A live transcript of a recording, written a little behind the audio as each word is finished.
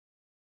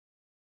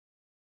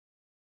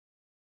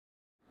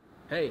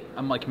Hey,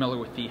 I'm Mike Miller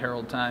with the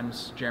Herald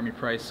Times, Jeremy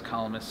Price,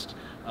 columnist,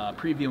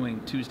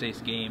 previewing Tuesday's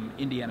game,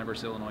 Indiana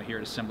versus Illinois here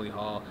at Assembly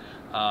Hall.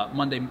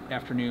 Monday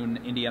afternoon,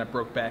 Indiana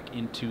broke back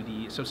into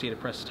the Associated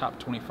Press top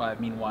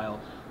 25, meanwhile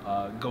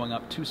going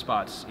up 2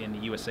 spots in the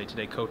USA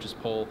Today coaches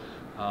poll.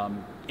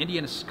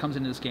 Indiana comes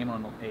into this game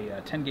on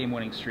a 10-game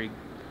winning streak.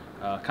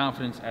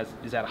 Confidence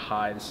is at a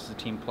high. This is a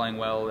team playing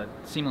well, that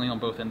seemingly on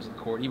both ends of the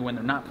court. Even when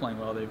they're not playing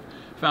well, they've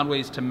found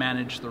ways to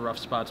manage the rough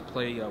spots,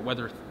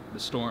 weather the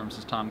storms,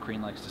 as Tom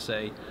Crean likes to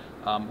say.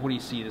 What do you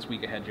see this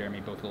week ahead, Jeremy,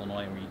 both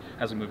Illinois and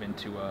as we move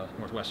into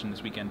Northwestern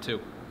this weekend too?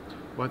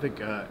 Well, I think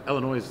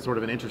Illinois is sort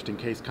of an interesting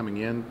case coming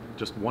in,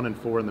 just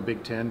 1-4 in the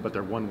Big Ten, but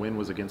their one win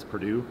was against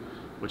Purdue,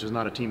 which is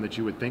not a team that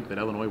you would think that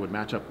Illinois would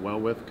match up well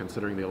with,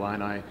 considering the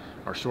Illini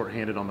are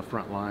shorthanded on the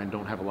front line,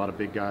 don't have a lot of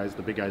big guys.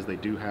 The big guys they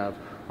do have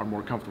are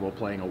more comfortable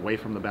playing away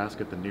from the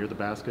basket than near the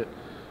basket.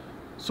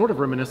 Sort of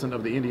reminiscent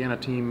of the Indiana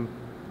team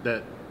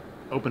that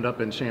opened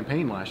up in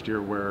Champaign last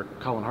year, where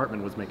Colin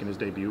Hartman was making his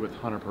debut with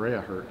Hunter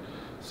Perea hurt.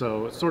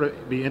 So it's sort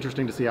of be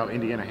interesting to see how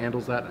Indiana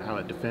handles that, how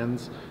it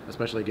defends,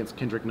 especially against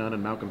Kendrick Nunn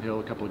and Malcolm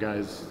Hill, a couple of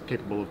guys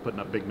capable of putting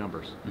up big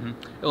numbers.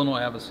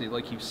 Illinois, obviously,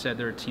 like you said,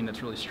 they're a team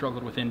that's really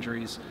struggled with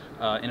injuries,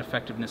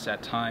 ineffectiveness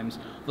at times,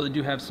 though they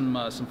do have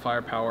some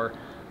firepower.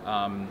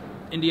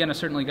 Indiana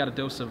certainly got a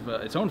dose of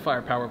its own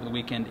firepower over the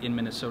weekend in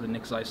Minnesota.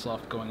 Nick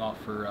Zeisloft going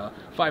off for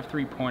 5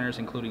 3-pointers,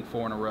 including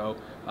 4 in a row.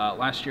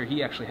 Last year,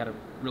 he actually had a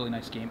really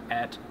nice game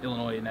at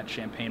Illinois in that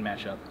Champaign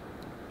matchup.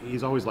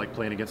 He's always liked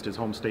playing against his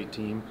home state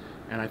team,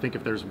 and I think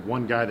if there's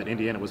one guy that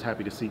Indiana was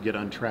happy to see get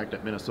untracked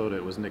at Minnesota,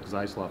 it was Nick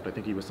Zeisloft. I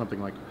think he was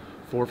something like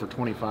 4 for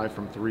 25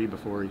 from 3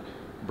 before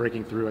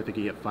breaking through. I think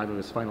he hit 5 of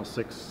his final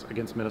 6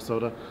 against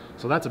Minnesota.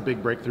 So that's a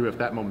big breakthrough. If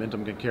that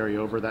momentum can carry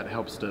over, that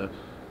helps to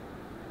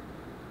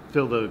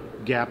fill the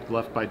gap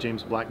left by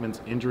James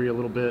Blackman's injury a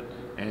little bit,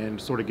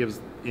 and sort of gives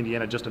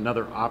Indiana just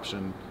another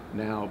option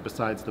now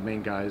besides the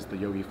main guys, the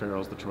Yogi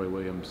Ferrells, the Troy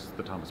Williams,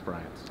 the Thomas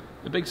Bryants.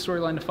 The big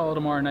storyline to follow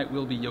tomorrow night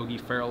will be Yogi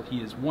Ferrell.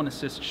 He is 1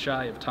 assist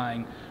shy of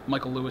tying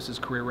Michael Lewis's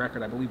career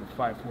record, I believe, of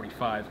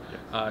 545.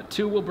 Yes.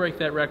 2 will break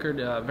that record,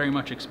 very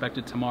much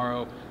expected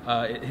tomorrow.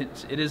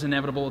 It is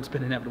inevitable. It's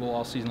been inevitable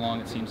all season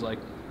long, it seems like.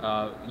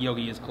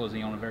 Yogi is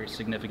closing on a very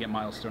significant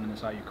milestone in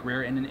his IU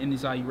career and in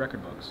these IU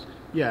record books.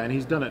 Yeah, and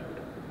he's done it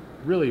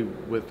really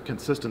with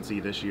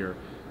consistency this year.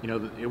 You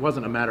know, it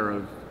wasn't a matter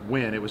of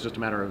when, it was just a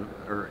matter of,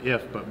 or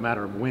if, but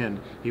matter of when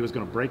he was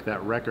going to break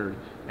that record.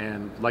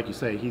 And like you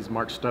say, he's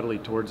marched steadily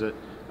towards it,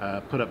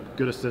 put up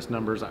good assist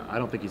numbers. I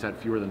don't think he's had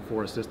fewer than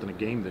 4 assists in a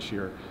game this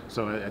year.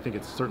 So I think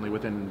it's certainly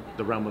within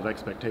the realm of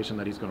expectation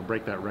that he's going to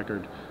break that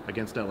record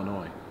against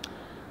Illinois.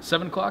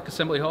 7 o'clock,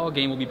 Assembly Hall.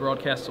 Game will be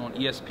broadcast on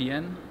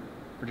ESPN.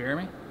 For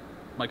Jeremy,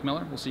 Mike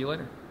Miller, we'll see you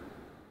later.